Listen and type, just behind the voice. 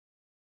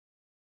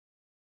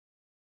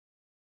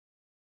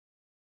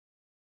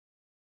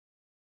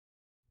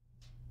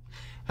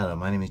Hello,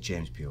 my name is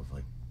James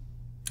Purefoy.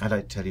 I'd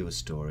like to tell you a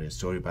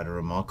story about a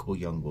remarkable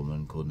young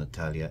woman called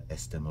Natalia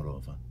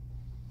Estemirova.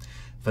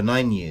 For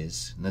 9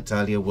 years,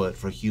 Natalia worked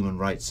for a human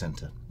rights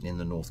center in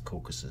the North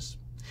Caucasus.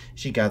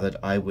 She gathered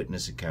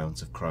eyewitness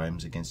accounts of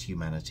crimes against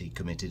humanity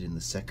committed in the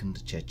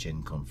Second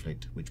Chechen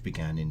conflict, which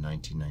began in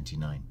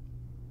 1999.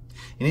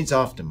 In its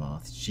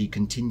aftermath, she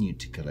continued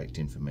to collect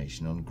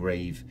information on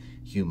grave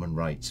human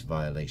rights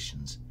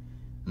violations.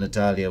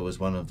 Natalia was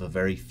one of the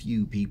very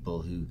few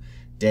people who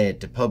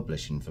dared to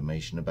publish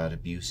information about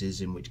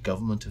abuses in which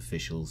government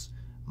officials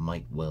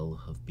might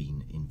well have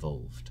been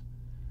involved.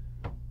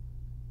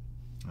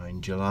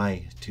 In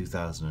July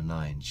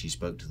 2009, she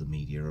spoke to the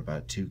media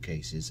about 2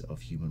 cases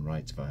of human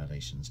rights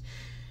violations,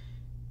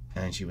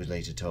 and she was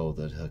later told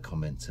that her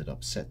comments had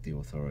upset the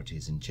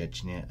authorities in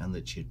Chechnya and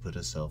that she had put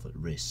herself at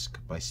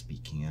risk by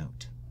speaking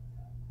out.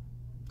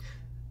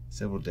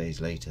 Several days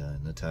later,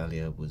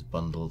 Natalia was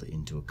bundled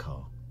into a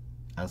car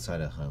outside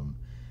her home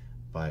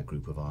by a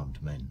group of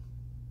armed men.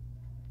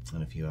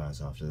 And a few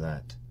hours after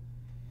that,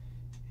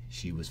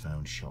 she was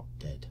found shot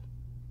dead.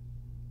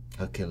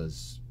 Her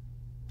killers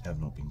have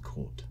not been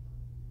caught.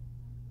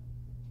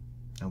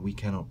 And we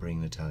cannot bring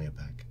Natalia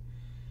back,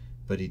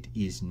 but it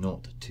is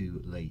not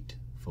too late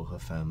for her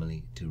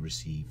family to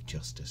receive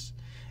justice.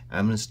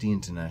 Amnesty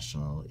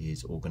International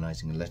is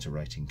organizing a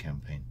letter-writing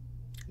campaign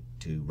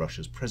to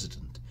Russia's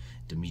president,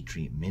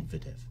 Dmitry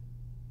Medvedev.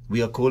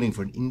 We are calling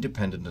for an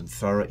independent and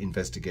thorough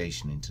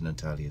investigation into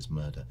Natalia's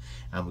murder,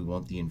 and we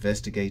want the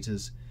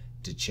investigators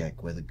to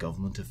check whether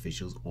government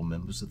officials or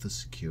members of the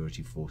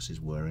security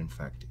forces were in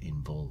fact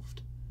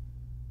involved.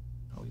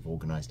 We've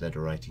organized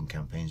letter-writing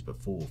campaigns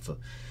before, for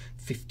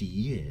 50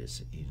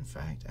 years in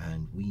fact,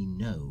 and we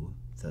know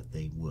that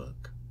they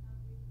work.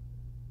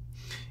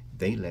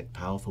 They let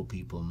powerful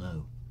people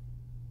know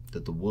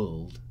that the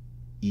world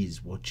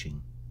is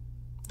watching,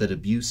 that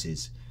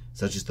abuses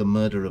such as the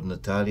murder of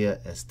Natalia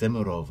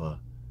Estemirova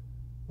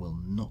will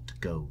not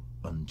go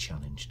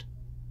unchallenged.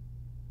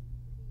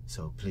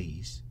 So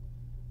please,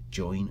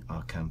 join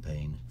our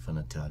campaign for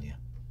Natalia.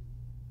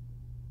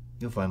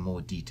 You'll find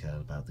more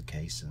detail about the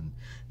case and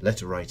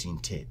letter-writing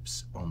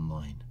tips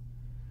online.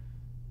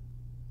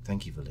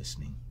 Thank you for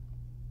listening.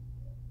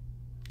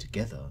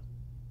 Together,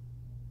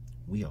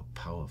 we are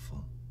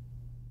powerful.